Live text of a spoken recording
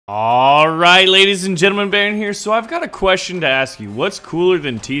Alright, ladies and gentlemen, Baron here. So I've got a question to ask you. What's cooler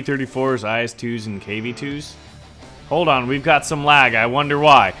than T-34s, IS-2s, and KV-2s? Hold on, we've got some lag. I wonder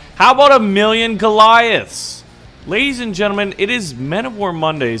why. How about 1,000,000 Goliaths? Ladies and gentlemen, it is Men of War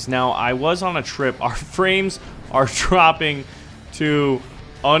Mondays. Now, I was on a trip. Our frames are dropping to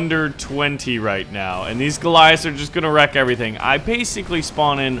under 20 right now. And these Goliaths are just going to wreck everything. I basically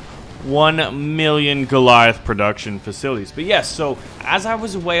spawn in 1,000,000 Goliath production facilities. But yes, so as I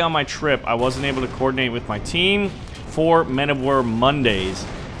was away on my trip, I wasn't able to coordinate with my team for Men of War Mondays.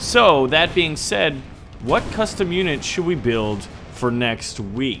 So that being said, what custom unit should we build for next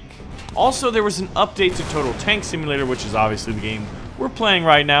week? Also, there was an update to Total Tank Simulator, which is obviously the game we're playing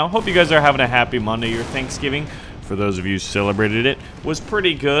right now. Hope you guys are having a happy Monday. Your Thanksgiving, for those of you who celebrated it, was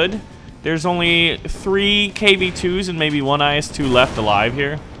pretty good. There's only 3 KV-2s and maybe 1 IS-2 left alive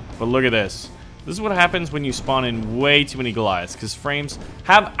here. But look at this. This is what happens when you spawn in way too many Goliaths, because frames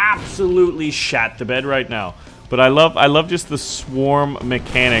have absolutely shat the bed right now. But I love just the swarm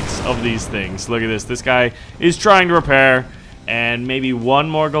mechanics of these things. Look at this. This guy is trying to repair, and maybe one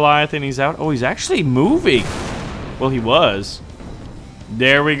more Goliath and he's out. Oh, he's actually moving. Well, he was.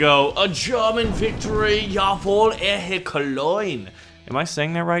 There we go. A German victory. Jawohl, Cologne. Am I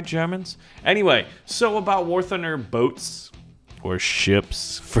saying that right, Germans? Anyway, so about War Thunder boats. Or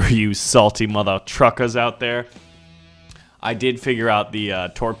ships, for you salty mother truckers out there. I did figure out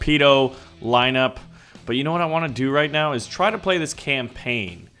the torpedo lineup, but you know what I want to do right now is try to play this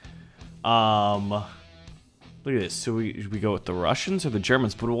campaign. Look at this. So we go with the Russians or the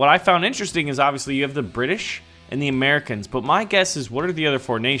Germans? But what I found interesting is obviously you have the British and the Americans, but my guess is what are the other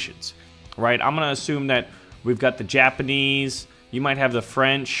 4 nations, right? I'm going to assume that we've got the Japanese, you might have the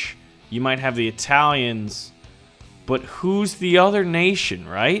French, you might have the Italians. But who's the other nation,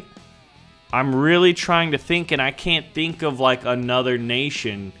 right? I'm really trying to think, and I can't think of like another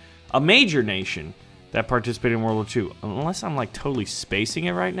nation, a major nation, that participated in World War II. Unless I'm like totally spacing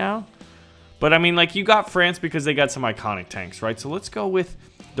it right now. But I mean, like, you got France because they got some iconic tanks, right? So let's go with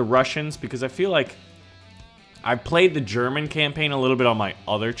the Russians, because I feel like I played the German campaign a little bit on my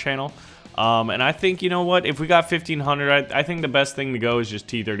other channel. And I think, you know what? If we got 1,500, I think the best thing to go is just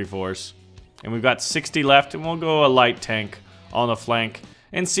T-34s. And we've got 60 left, and we'll go a light tank on the flank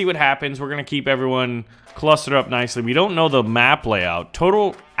and see what happens. We're going to keep everyone clustered up nicely. We don't know the map layout.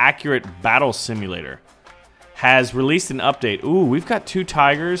 Total Accurate Battle Simulator has released an update. Ooh, we've got 2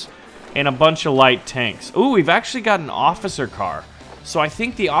 Tigers and a bunch of light tanks. Ooh, we've actually got an officer car. So I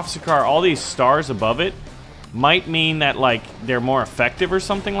think the officer car, all these stars above it, might mean that, like, they're more effective or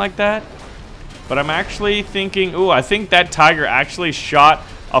something like that. But I'm actually thinking, ooh, I think that Tiger actually shot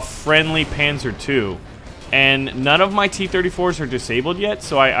a friendly Panzer II, and none of my T-34s are disabled yet,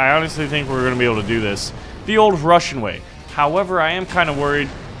 so I honestly think we're going to be able to do this the old Russian way. However, I am kind of worried.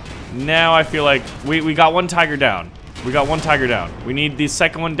 Now I feel like we got 1 Tiger down. We got 1 Tiger down. We need the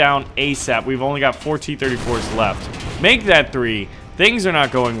second one down ASAP. We've only got 4 T-34s left. Make that 3. Things are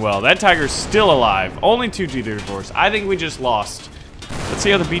not going well. That Tiger's still alive. Only 2 T-34s. I think we just lost. Let's see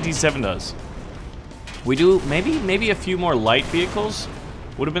how the BT-7 does. We do maybe a few more light vehicles.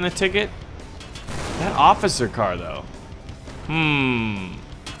 Would have been the ticket. That officer car, though.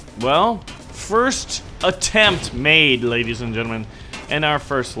 Well, first attempt made, ladies and gentlemen, and our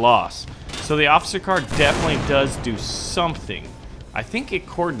first loss. So the officer car definitely does do something. I think it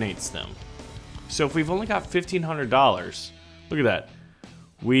coordinates them. So if we've only got $1,500, look at that.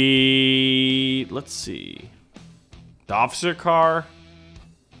 Let's see. The officer car,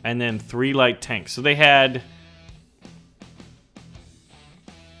 and then 3 light tanks. So they had...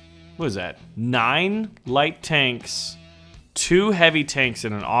 what is that? 9 light tanks, 2 heavy tanks,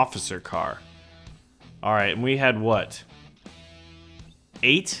 and an officer car. Alright, and we had what?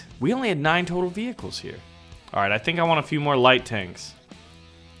 8? We only had 9 total vehicles here. Alright, I think I want a few more light tanks.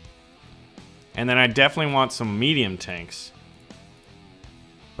 And then I definitely want some medium tanks.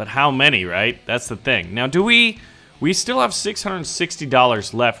 But how many, right? That's the thing. Now, do we still have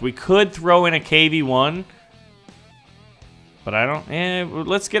 $660 left. We could throw in a KV-1. But I don't,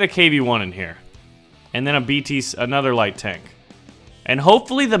 let's get a KV-1 in here. And then another light tank. And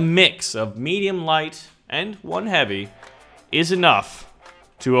hopefully the mix of medium light and 1 heavy is enough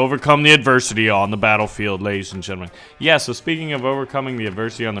to overcome the adversity on the battlefield, ladies and gentlemen. Yeah, so speaking of overcoming the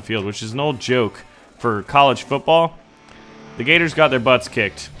adversity on the field, which is an old joke for college football, the Gators got their butts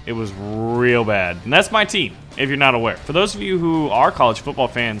kicked. It was real bad. And that's my team, if you're not aware. For those of you who are college football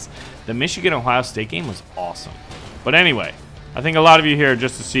fans, the Michigan-Ohio State game was awesome. But anyway, I think a lot of you here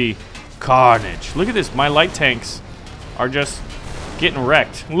just to see carnage. Look at this. My light tanks are just getting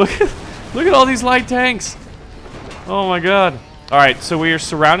wrecked. Look at all these light tanks. Oh my god. Alright, so we are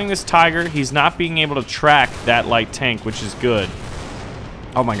surrounding this tiger. He's not being able to track that light tank, which is good.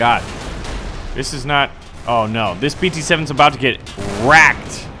 Oh my god. This is not... Oh no, this BT-7's about to get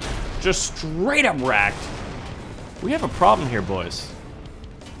racked. Just straight up racked. We have a problem here, boys.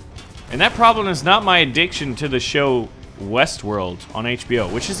 And that problem is not my addiction to the show Westworld on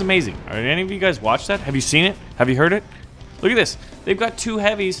HBO, which is amazing. Are any of you guys watch that? Have you seen it? Have you heard it? Look at this. They've got 2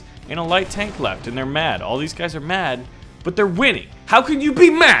 heavies and a light tank left, and they're mad. All these guys are mad, but they're winning. How can you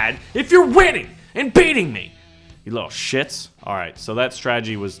be mad if you're winning and beating me? You little shits. Alright, so that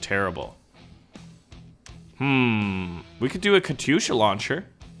strategy was terrible. We could do a Katyusha launcher.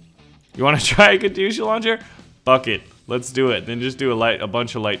 You want to try a Katyusha launcher? Fuck it. Let's do it. Then just do a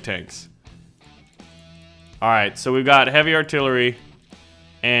bunch of light tanks. Alright, so we've got heavy artillery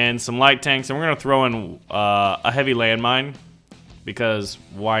and some light tanks, and we're going to throw in a heavy landmine, because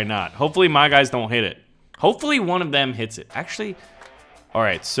why not? Hopefully my guys don't hit it. Hopefully one of them hits it. Actually,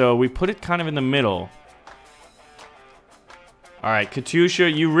 alright, so we put it kind of in the middle. Alright,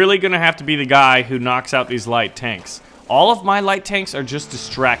 Katyusha, you're really going to have to be the guy who knocks out these light tanks. All of my light tanks are just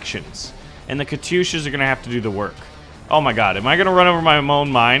distractions, and the Katyushas are going to have to do the work. Oh my god, am I going to run over my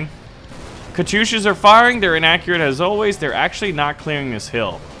own mine? Katyushas are firing, they're inaccurate as always, they're actually not clearing this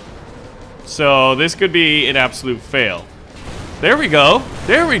hill. So this could be an absolute fail. There we go,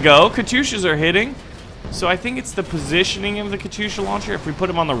 Katyushas are hitting. So I think it's the positioning of the Katyusha launcher. If we put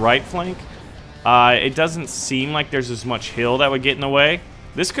them on the right flank, it doesn't seem like there's as much hill that would get in the way.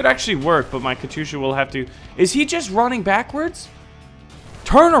 This could actually work, but my Katyusha will have to... Is he just running backwards?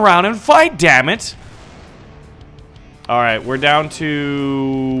 Turn around and fight, damn it! Alright, we're down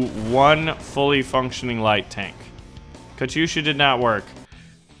to 1 fully functioning light tank. Katyusha did not work.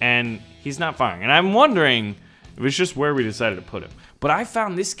 And he's not firing. And I'm wondering if it's just where we decided to put him. But I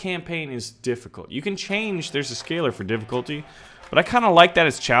found this campaign is difficult. You can change, there's a scaler for difficulty. But I kind of like that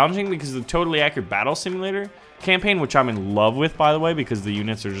it's challenging because of the Totally Accurate Battle Simulator campaign, which I'm in love with, by the way, because the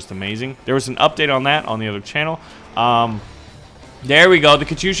units are just amazing. There was an update on that on the other channel. There we go. The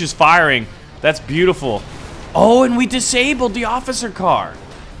Katyusha's firing. That's beautiful. Oh, and we disabled the officer car.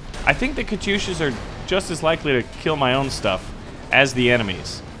 I think the Katyushas are just as likely to kill my own stuff as the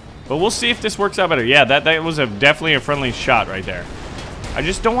enemies. But we'll see if this works out better. Yeah, that was definitely a friendly shot right there. I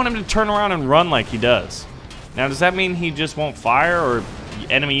just don't want him to turn around and run like he does. Now, does that mean he just won't fire, or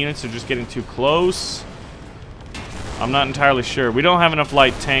enemy units are just getting too close? I'm not entirely sure. We don't have enough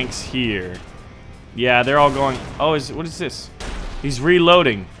light tanks here. Yeah, they're all going... Oh, what is this? He's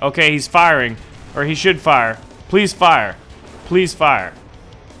reloading. Okay, he's firing. Or he should fire. Please fire. Please fire.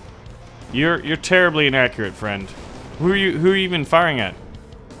 You're terribly inaccurate, friend. Who are you even firing at?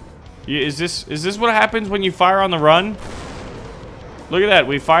 Is this what happens when you fire on the run? Look at that,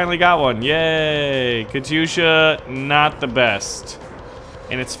 we finally got one. Yay! Katyusha, not the best.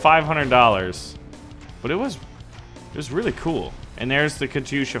 And it's $500. But it was really cool. And there's the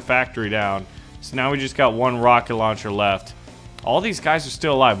Katyusha factory down. So now we just got 1 rocket launcher left. All these guys are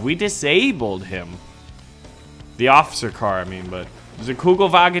still alive. We disabled him. The officer car, I mean, but the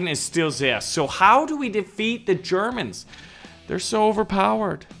Kugelwagen is still there. So how do we defeat the Germans? They're so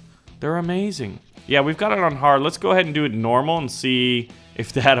overpowered. They're amazing. Yeah, we've got it on hard. Let's go ahead and do it normal and see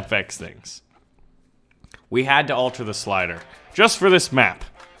if that affects things. We had to alter the slider just for this map.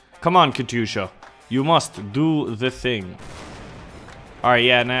 Come on, Katyusha. You must do the thing. Alright,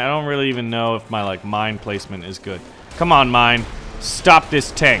 yeah, and I don't really even know if my, like, mine placement is good. Come on, mine. Stop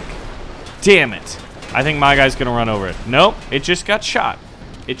this tank. Damn it. I think my guy's gonna run over it. Nope, it just got shot.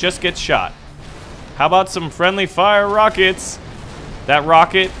 It just gets shot. How about some friendly fire rockets? That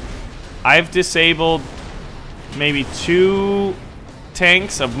rocket, I've disabled maybe 2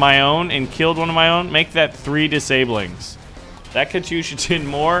 tanks of my own and killed one of my own. Make that 3 disablings. That Katyusha did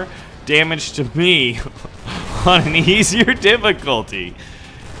more damage to me on an easier difficulty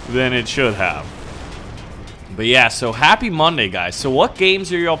than it should have. But yeah, so happy Monday, guys. So what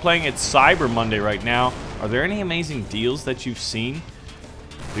games are y'all playing? It's Cyber Monday right now. Are there any amazing deals that you've seen?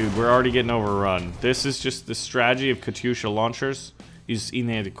 Dude, we're already getting overrun. This is just the strategy of Katyusha launchers is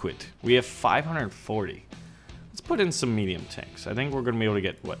inadequate. We have 540. Let's put in some medium tanks. I think we're going to be able to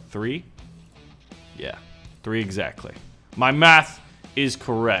get, what, 3? Yeah, 3 exactly. My math is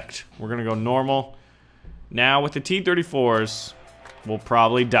correct. We're going to go normal. Now, with the T-34s, we'll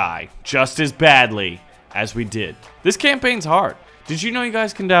probably die just as badly as we did. This campaign's hard. Did you know you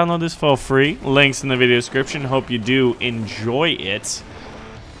guys can download this for free? Links in the video description. Hope you do enjoy it.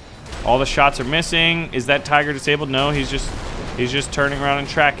 All the shots are missing. Is that Tiger disabled? No, he's just turning around and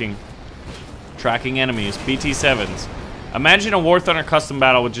tracking enemies. BT-7s. Imagine a War Thunder custom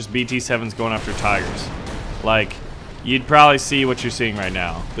battle with just BT-7s going after Tigers. Like, you'd probably see what you're seeing right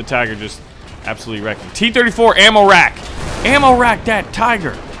now. The Tiger just absolutely wrecking. T-34 ammo rack. Ammo rack that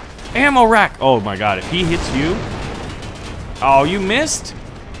Tiger. Ammo rack. Oh my god, if he hits you. Oh, you missed?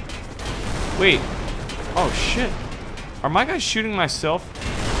 Wait. Oh shit. Are my guys shooting myself?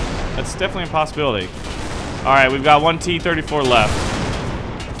 That's definitely a possibility. Alright, we've got one T-34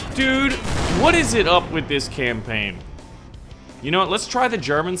 left. Dude, what is it up with this campaign? You know what, let's try the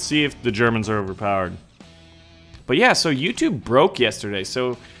Germans, see if the Germans are overpowered. But yeah, so YouTube broke yesterday,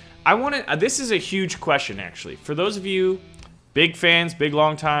 so I want to, this is a huge question actually. For those of you, big fans, big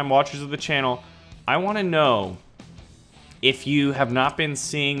long time watchers of the channel, I want to know if you have not been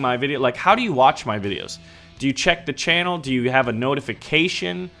seeing my video, like how do you watch my videos? Do you check the channel? Do you have a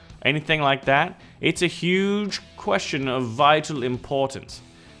notification? Anything like that? It's a huge question of vital importance.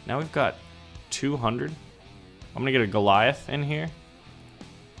 Now we've got 200. I'm gonna get a Goliath in here.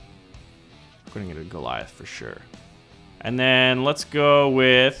 I'm gonna get a Goliath for sure. And then let's go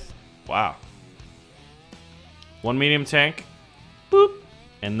with, wow. One medium tank, boop,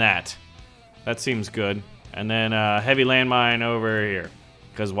 and that. That seems good. And then heavy landmine over here,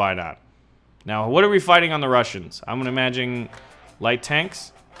 because why not? Now, what are we fighting on the Russians? I'm gonna imagine light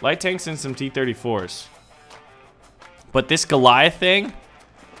tanks. Light tanks and some T-34s. But this Goliath thing,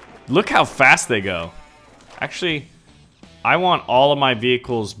 look how fast they go. Actually, I want all of my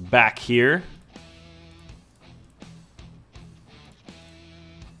vehicles back here.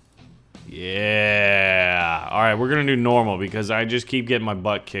 Yeah. Alright, we're gonna do normal because I just keep getting my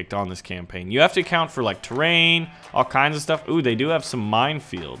butt kicked on this campaign. You have to account for like terrain, all kinds of stuff. Ooh, they do have some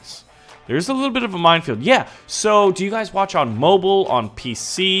minefields. There's a little bit of a minefield. Yeah, so do you guys watch on mobile, on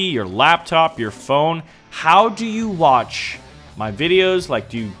PC, your laptop, your phone? How do you watch my videos? Like,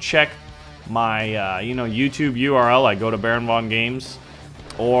 do you check my, you know, YouTube URL? I go to BaronVonGamez.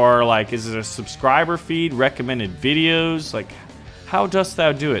 Or, like, is it a subscriber feed, recommended videos? Like, how dost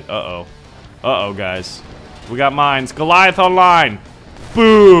thou do it? Uh-oh. Uh-oh, guys. We got mines. Goliath online.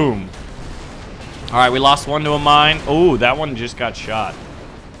 Boom. All right, we lost one to a mine. Oh, that one just got shot.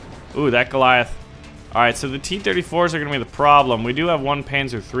 Ooh, that Goliath. All right, so the T-34s are going to be the problem. We do have one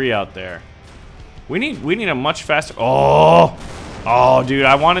Panzer III out there. We need a much faster... Oh! Oh, dude,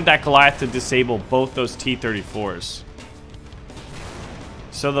 I wanted that Goliath to disable both those T-34s.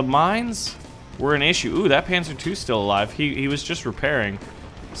 So the mines were an issue. Ooh, that Panzer II's still alive. He was just repairing.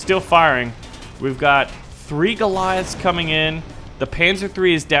 Still firing. We've got 3 Goliaths coming in. The Panzer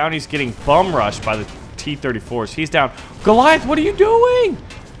III is down. He's getting bum rushed by the T-34s. He's down. Goliath, what are you doing?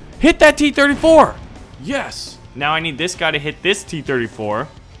 Hit that T-34. Yes. Now I need this guy to hit this T-34.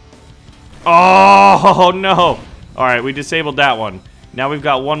 Oh, no. All right, we disabled that one. Now we've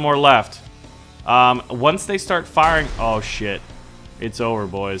got one more left. Once they start firing... Oh, shit. It's over,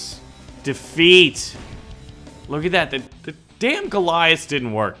 boys. Defeat. Look at that. The damn Goliaths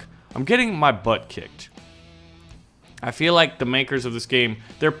didn't work. I'm getting my butt kicked. I feel like the makers of this game,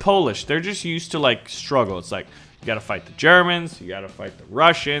 they're Polish. They're just used to, like, struggle. It's like, you gotta fight the Germans, you gotta fight the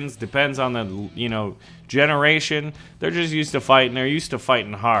Russians, depends on the, you know, generation. They're just used to fighting, they're used to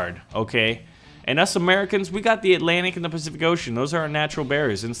fighting hard, okay? And us Americans, we got the Atlantic and the Pacific Ocean. Those are our natural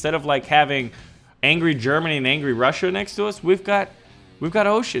barriers. Instead of, like, having angry Germany and angry Russia next to us, we've got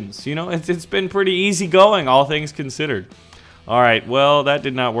oceans, you know? It's been pretty easy going, all things considered. Alright, well, that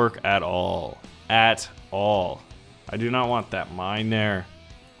did not work at all. At all. I do not want that mine there.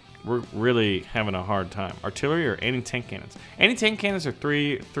 We're really having a hard time. Artillery or anti-tank cannons? Anti-tank cannons are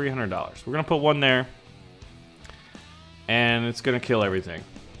 $300. We're gonna put one there, and it's gonna kill everything.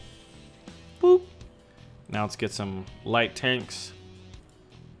 Boop. Now let's get some light tanks,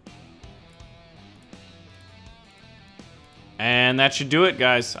 and that should do it,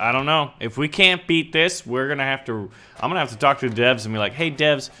 guys. I don't know if we can't beat this. We're gonna have to. I'm gonna have to talk to the devs and be like, "Hey,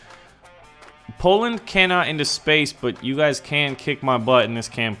 devs." Poland cannot into space, but you guys can kick my butt in this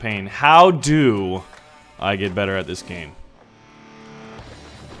campaign. How do I get better at this game?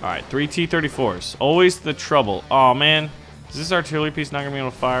 Alright, 3 T-34s. Always the trouble. Oh man, is this artillery piece not going to be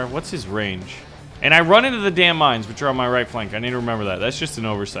able to fire? What's his range? And I run into the damn mines, which are on my right flank. I need to remember that. That's just an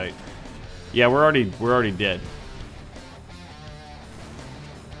oversight. Yeah, we're already dead.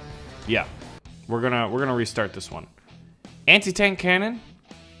 Yeah. We're gonna restart this one. Anti-tank cannon,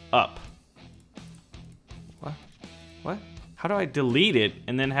 up. What? How do I delete it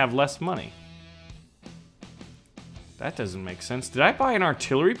and then have less money? That doesn't make sense. Did I buy an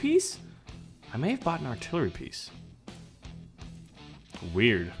artillery piece? I may have bought an artillery piece.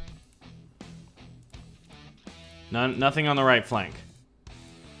 Weird. Nothing on the right flank.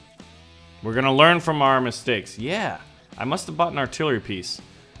 We're gonna learn from our mistakes. Yeah, I must have bought an artillery piece.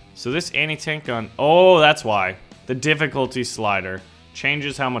 So this anti-tank gun, oh, that's why. the difficulty slider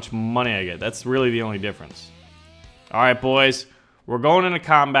changes how much money I get. That's really the only difference. Alright, boys. We're going into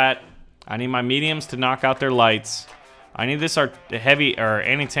combat. I need my mediums to knock out their lights. I need this heavy or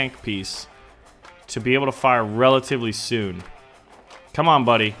anti-tank piece to be able to fire relatively soon. Come on,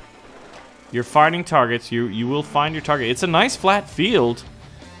 buddy. You're finding targets. You will find your target. It's a nice flat field.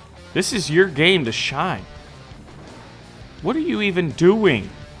 This is your game to shine. What are you even doing?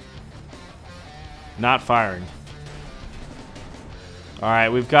 Not firing.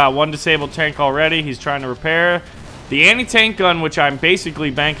 Alright, we've got one disabled tank already. He's trying to repair. The anti-tank gun, which I'm basically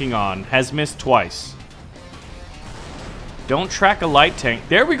banking on, has missed twice. Don't track a light tank.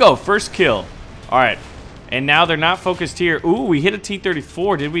 There we go. First kill. Alright. And now they're not focused here. Ooh, we hit a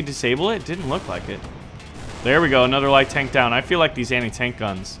T-34. Did we disable it? Didn't look like it. There we go. Another light tank down. I feel like these anti-tank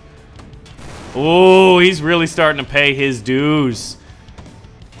guns. Ooh, he's really starting to pay his dues.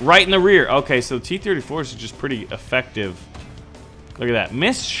 Right in the rear. Okay, so T-34s is just pretty effective. Look at that.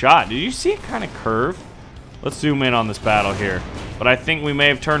 Missed shot. Did you see it kind of curve? Let's zoom in on this battle here. But I think we may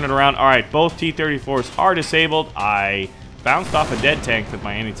have turned it around. All right, both T-34s are disabled. I bounced off a dead tank with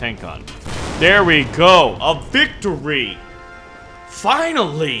my anti-tank gun. There we go. A victory.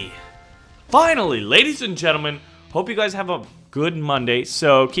 Finally. Finally, ladies and gentlemen. Hope you guys have a good Monday.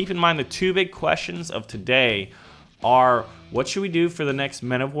 So keep in mind the two big questions of today are, what should we do for the next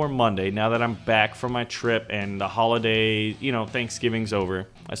Men of War Monday now that I'm back from my trip and the holiday, you know, Thanksgiving's over.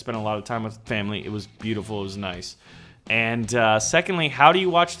 I spent a lot of time with family. It was beautiful. It was nice. And secondly, how do you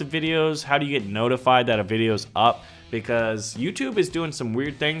watch the videos? How do you get notified that a video's up? Because YouTube is doing some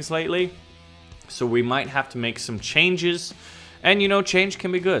weird things lately. So we might have to make some changes. And, you know, change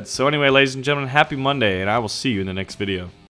can be good. So anyway, ladies and gentlemen, happy Monday, and I will see you in the next video.